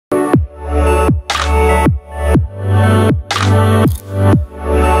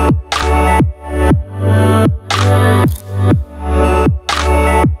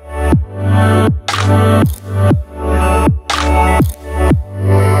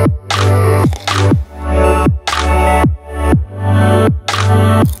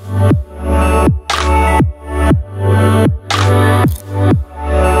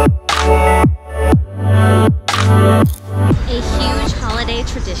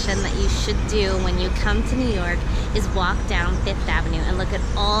tradition that you should do when you come to New York is walk down Fifth Avenue and look at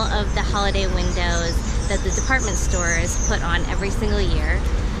all of the holiday windows that the department stores put on every single year.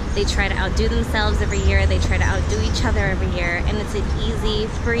 They try to outdo themselves every year, they try to outdo each other every year, and it's an easy,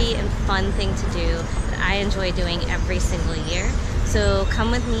 free, and fun thing to do that I enjoy doing every single year. So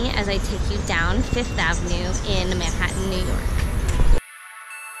come with me as I take you down Fifth Avenue in Manhattan, New York.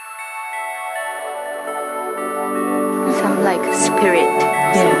 Some like spirit,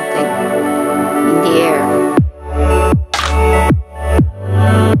 something in the air.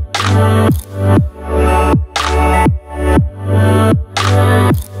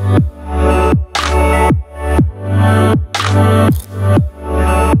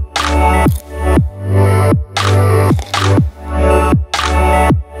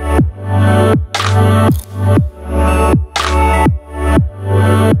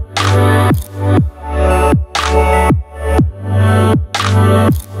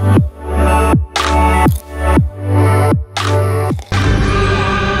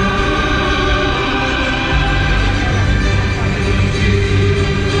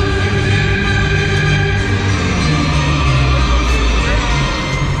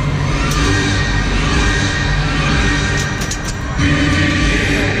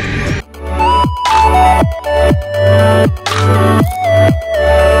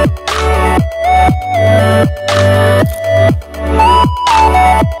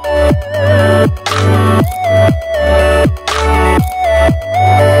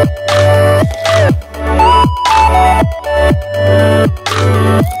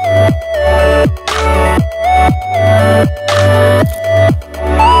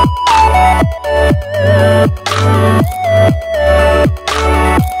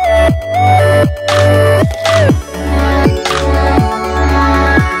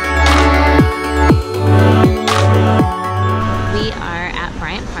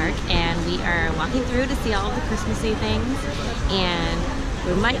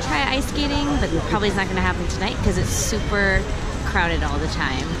 We might try ice skating, but probably it's not going to happen tonight because it's super crowded all the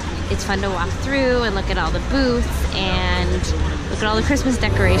time. It's fun to walk through and look at all the booths and look at all the Christmas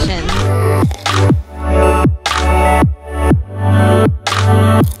decorations.